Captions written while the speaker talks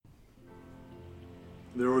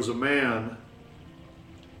There was a man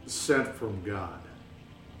sent from God,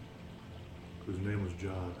 whose name was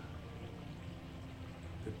John.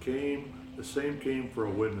 The same came for a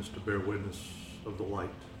witness to bear witness of the light,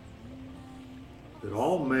 that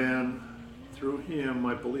all men through him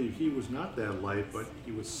might believe. He was not that light, but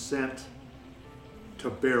he was sent to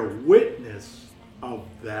bear witness of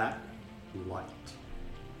that light.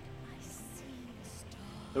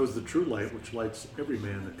 That was the true light which lights every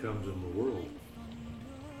man that comes in the world.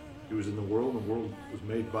 He was in the world, and the world was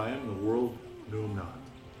made by him, and the world knew him not.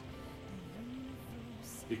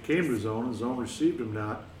 He came to his own received him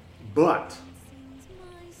not, but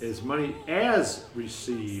as many as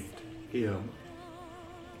received him,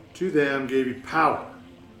 to them gave he power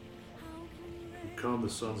to become the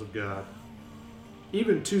sons of God,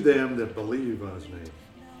 even to them that believe on his name.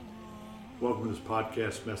 Welcome to this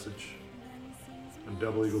podcast message on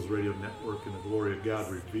Double Eagles Radio Network in the Glory of God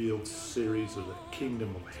Revealed series of the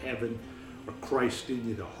Kingdom of Heaven, or Christ in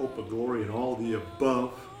you, the hope of glory, and all the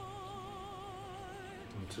above.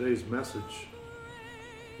 And today's message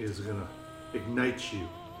is going to ignite you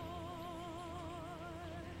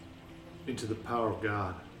into the power of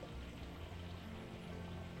God.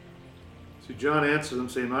 See, John answered them,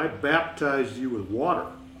 saying, I baptized you with water,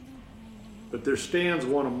 but there stands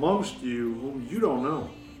one amongst you whom you don't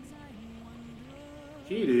know.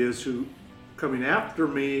 He it is who, coming after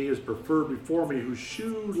me, is preferred before me, whose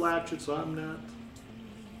shoe latchets I'm not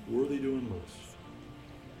worthy to unloose.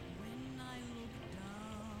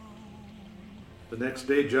 The next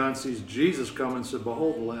day John sees Jesus come and said,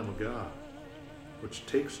 Behold the Lamb of God, which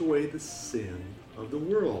takes away the sin of the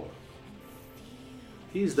world.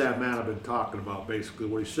 He's that man I've been talking about, basically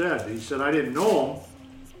what he said. He said, I didn't know him,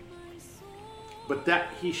 but that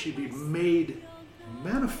he should be made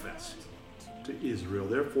manifest to Israel.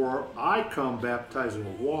 Therefore, I come baptizing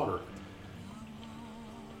with water.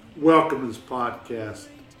 Welcome to this podcast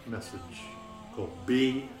message called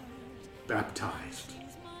Be Baptized.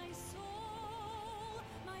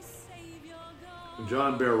 And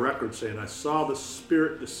John bare record saying, I saw the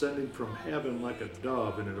Spirit descending from heaven like a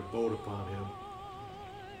dove, and it abode upon him.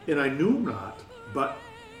 And I knew him not, but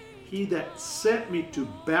he that sent me to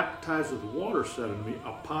baptize with water said unto me,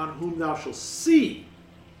 Upon whom thou shalt see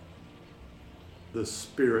the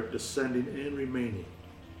Spirit descending and remaining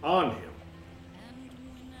on him,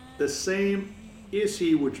 the same is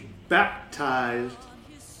he which baptized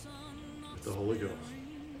with the Holy Ghost.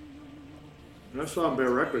 And I saw him bear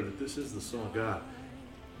record that this is the Son of God.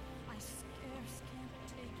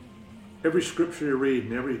 Every scripture you read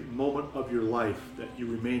and every moment of your life that you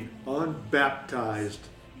remain unbaptized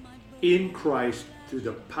in Christ through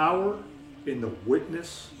the power and the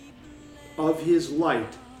witness of his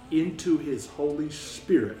light into his Holy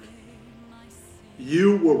Spirit,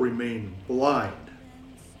 you will remain blinded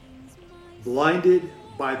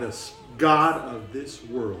by the God of this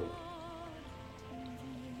world,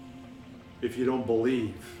 if you don't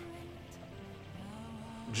believe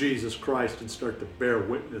Jesus Christ and start to bear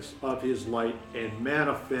witness of his light and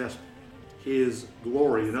manifest his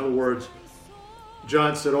glory. In other words,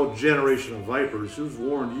 John said, O generation of vipers, who's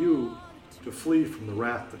warned you to flee from the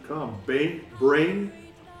wrath to come? Bring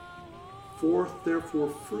forth therefore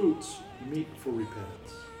fruits meet for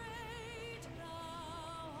repentance.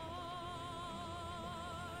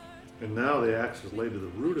 And now the axe is laid to the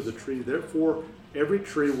root of the tree. Therefore, every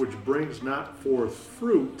tree which brings not forth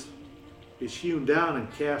fruit is hewn down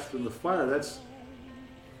and cast in the fire. That's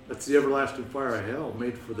the everlasting fire of hell,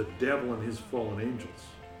 made for the devil and his fallen angels.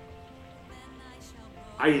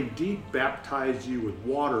 I indeed baptize you with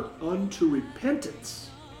water unto repentance.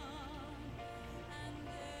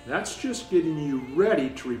 That's just getting you ready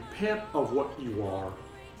to repent of what you are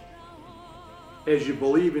as you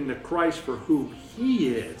believe in the Christ for who he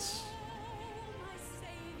is.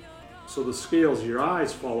 So the scales of your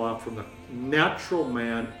eyes fall off from the natural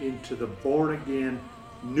man into the born-again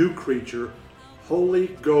new creature, Holy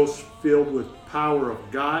Ghost filled with power of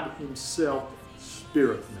God himself,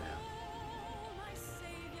 spirit man.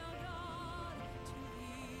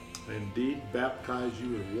 I indeed baptize you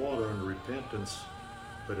with water unto repentance,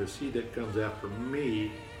 but as he that comes after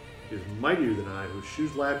me is mightier than I, whose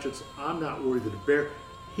shoes latchets I'm not worthy to bear,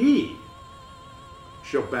 he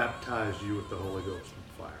shall baptize you with the Holy Ghost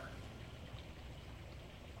and fire.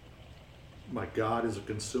 My God is a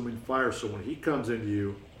consuming fire, so when he comes into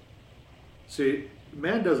you, see,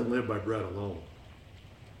 man doesn't live by bread alone,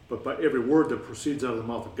 but by every word that proceeds out of the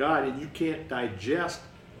mouth of God, and you can't digest,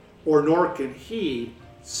 or nor can he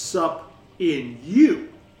sup in you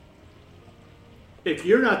if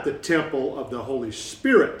you're not the temple of the Holy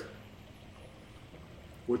Spirit.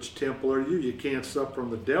 Which temple are you? You can't sup from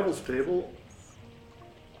the devil's table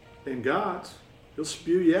and God's. He'll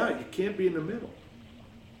spew you out. You can't be in the middle.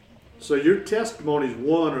 So your testimony is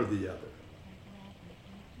one or the other.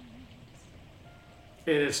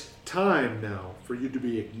 And it's time now for you to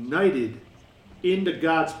be ignited into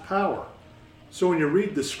God's power. So when you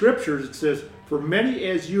read the scriptures, it says, for many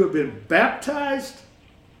as you have been baptized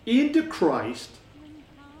into Christ,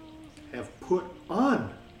 have put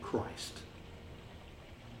on Christ.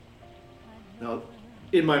 Now,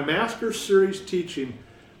 in my Master Series teaching,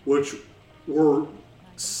 which we're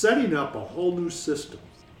setting up a whole new system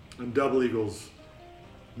on Double Eagle's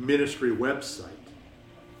ministry website,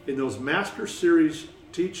 in those Master Series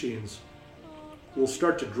teachings, we'll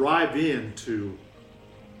start to drive into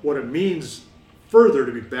what it means further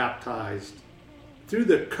to be baptized through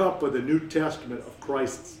the cup of the New Testament of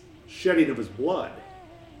Christ's shedding of his blood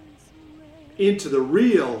into the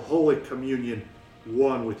real Holy Communion,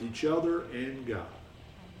 one with each other and God.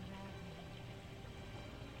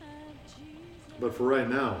 But for right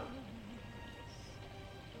now,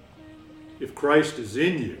 if Christ is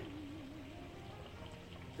in you,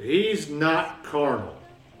 he's not carnal.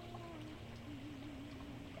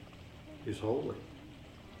 He's holy.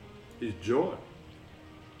 He's joy.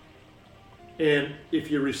 And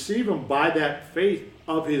if you receive him by that faith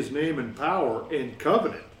of his name and power and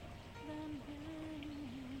covenant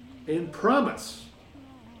and promise.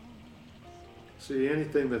 See,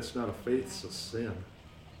 anything that's not a faith's a sin.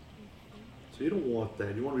 So you don't want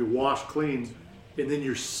that. You want to be washed clean, and then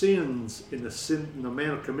your sins in the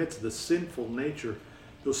man who commits the sinful nature,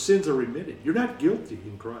 those sins are remitted. You're not guilty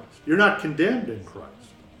in Christ. You're not condemned in Christ.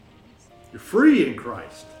 You're free in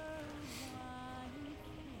Christ.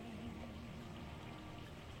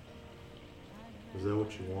 Is that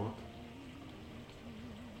what you want?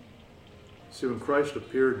 See, when Christ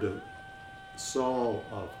appeared to Saul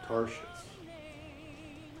of Tarshish,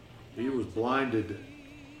 he was blinded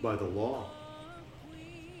by the law.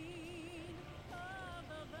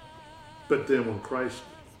 But then when Christ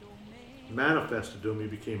manifested to him, he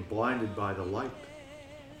became blinded by the light.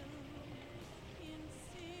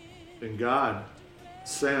 And God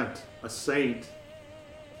sent a saint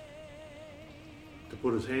to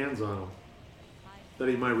put his hands on him that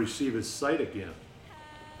he might receive his sight again.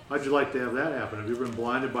 How'd you like to have that happen? Have you ever been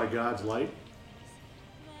blinded by God's light?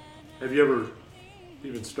 Have you ever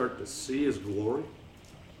even start to see his glory?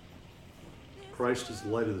 Christ is the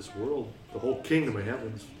light of this world. The whole kingdom of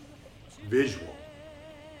heaven's visual.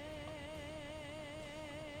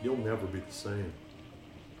 You'll never be the same.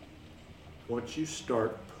 Once you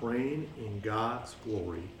start praying in God's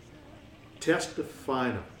glory,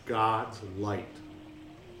 testifying of God's light,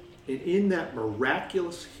 and in that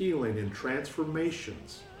miraculous healing and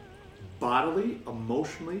transformations, bodily,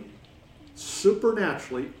 emotionally,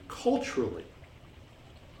 supernaturally, culturally,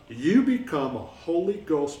 you become a Holy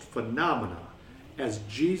Ghost phenomena as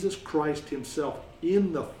Jesus Christ himself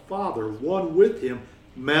in the Father, one with him,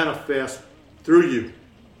 manifests through you.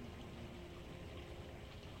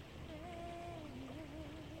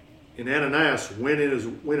 And Ananias went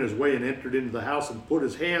his way and entered into the house and put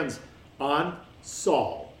his hands on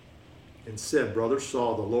Saul and said, Brother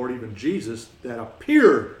Saul, the Lord, even Jesus, that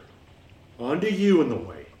appeared unto you in the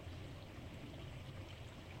way,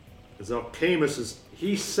 as thou camest,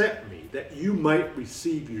 he sent me, that you might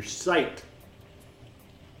receive your sight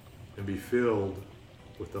and be filled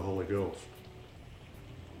with the Holy Ghost.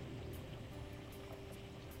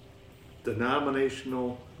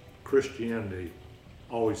 Denominational Christianity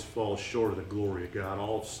always falls short of the glory of God.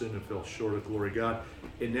 All sin and fell short of the glory of God,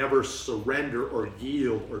 and never surrender or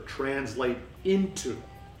yield or translate into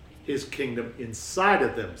his kingdom inside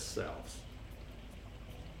of themselves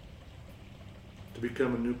to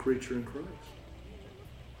become a new creature in Christ.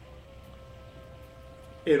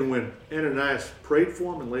 And when Ananias prayed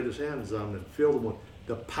for him and laid his hands on him and filled him with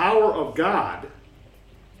the power of God,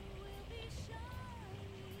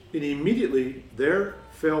 and immediately there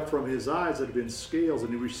fell from his eyes that had been scales,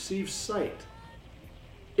 and he received sight,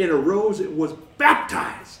 and arose and was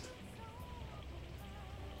baptized.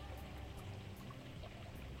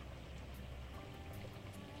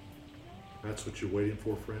 That's what you're waiting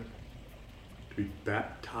for, friend? To be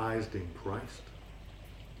baptized in Christ?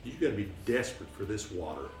 You've got to be desperate for this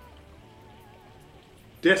water.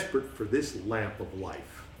 Desperate for this lamp of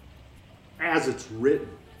life, as it's written.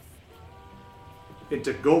 And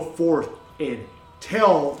to go forth and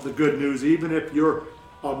tell the good news, even if you're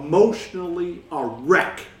emotionally a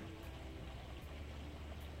wreck.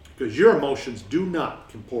 Because your emotions do not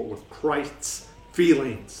comport with Christ's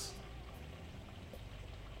feelings.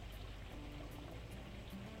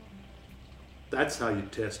 That's how you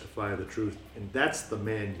testify the truth. And that's the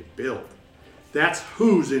man you build. That's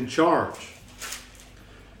who's in charge.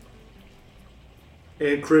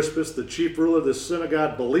 And Crispus, the chief ruler of the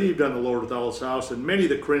synagogue, believed on the Lord with all his house, and many of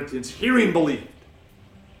the Corinthians, hearing, believed,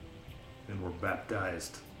 and were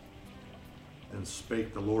baptized. Then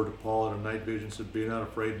spake the Lord to Paul in a night vision, said, Be not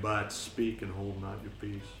afraid, but speak, and hold not your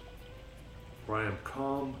peace. For I am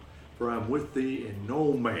come, for I am with thee, and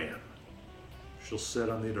no man shall set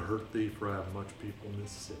on thee to hurt thee, for I have much people in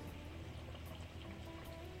this city.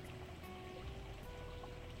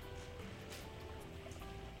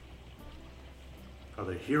 Are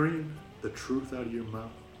they hearing the truth out of your mouth?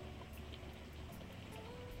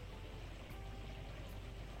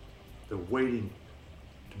 They're waiting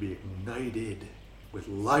to be ignited with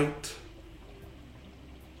light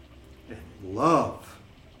and love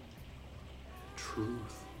and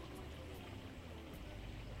truth.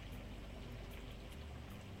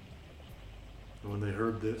 And when they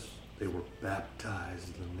heard this, they were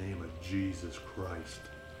baptized in the name of Jesus Christ.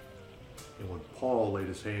 And when Paul laid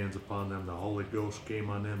his hands upon them, the Holy Ghost came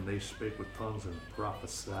on them. They spake with tongues and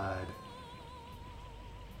prophesied.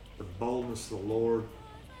 The boldness of the Lord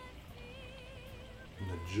and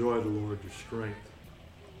the joy of the Lord, your strength.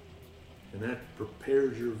 And that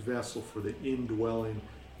prepares your vessel for the indwelling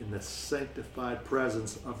in the sanctified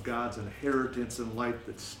presence of God's inheritance and light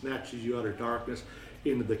that snatches you out of darkness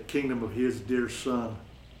into the kingdom of his dear Son.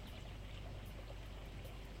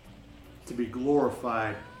 To be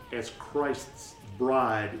glorified as Christ's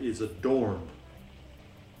bride is adorned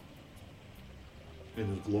in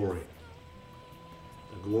his glory.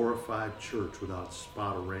 A glorified church without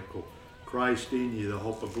spot or wrinkle. Christ in you, the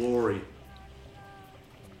hope of glory.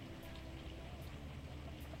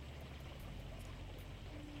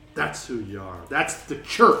 That's who you are. That's the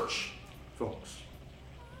church, folks.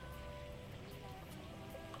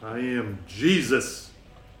 I am Jesus.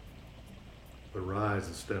 But rise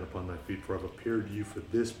and stand upon thy feet, for I have appeared to you for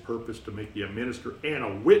this purpose, to make you a minister and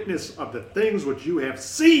a witness of the things which you have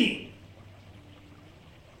seen,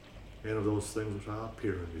 and of those things which I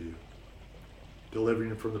appear unto you, delivering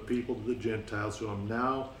you from the people to the Gentiles, who I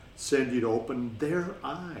now send you to open their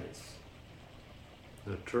eyes,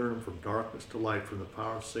 and to turn them from darkness to light, from the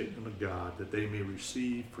power of Satan and of God, that they may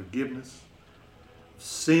receive forgiveness of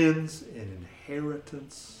sins and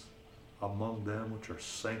inheritance among them which are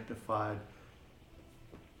sanctified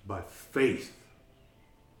by faith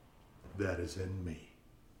that is in me.